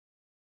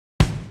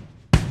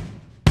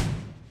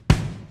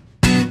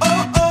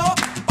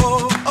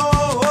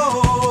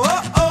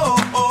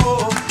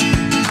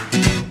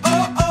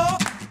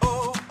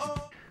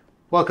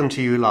Welcome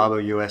to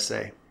JULABO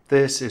USA.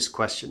 This is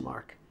Question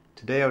Mark.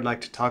 Today I would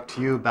like to talk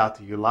to you about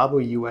the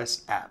JULABO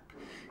US app.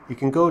 You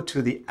can go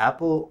to the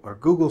Apple or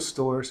Google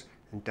stores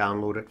and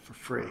download it for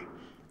free.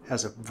 It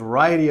has a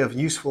variety of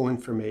useful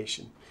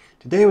information.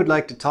 Today I would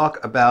like to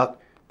talk about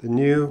the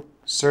new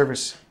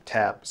Service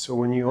tab. So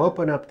when you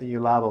open up the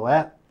JULABO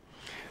app,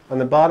 on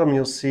the bottom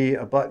you'll see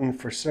a button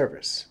for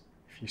Service.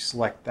 If you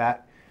select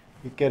that,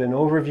 you get an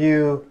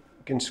overview.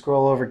 You can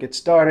scroll over, get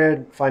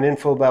started, find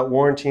info about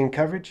warranty and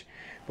coverage.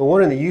 But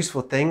one of the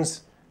useful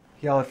things,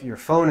 if you have your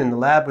phone in the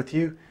lab with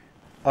you,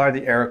 are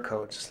the error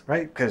codes,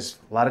 right? Because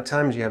a lot of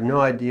times you have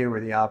no idea where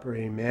the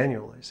operating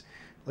manual is.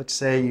 Let's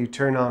say you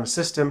turn on a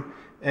system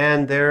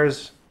and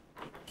there's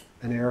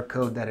an error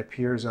code that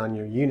appears on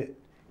your unit.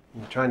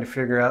 You're trying to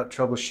figure out,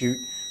 troubleshoot,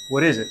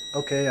 what is it?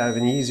 Okay, I have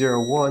an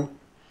E01.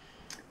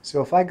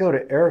 So if I go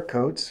to error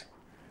codes,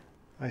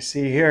 I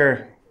see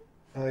here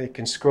you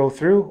can scroll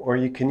through, or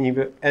you can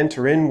even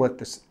enter in what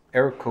this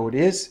error code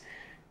is.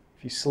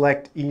 If you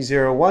select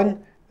E01,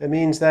 that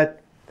means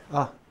that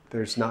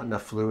there's not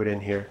enough fluid in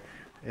here.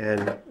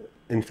 And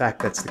in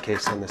fact, that's the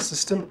case on the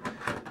system.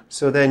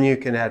 So then you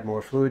can add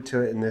more fluid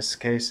to it in this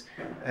case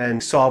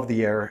and solve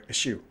the error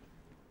issue.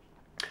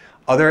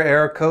 Other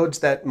error codes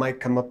that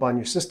might come up on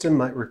your system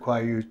might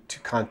require you to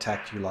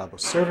contact JULABO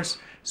service.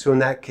 So in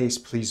that case,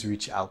 please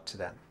reach out to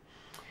them.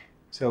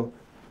 So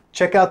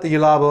check out the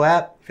JULABO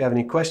app. If you have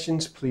any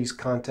questions, please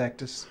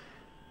contact us.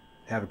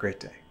 Have a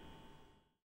great day.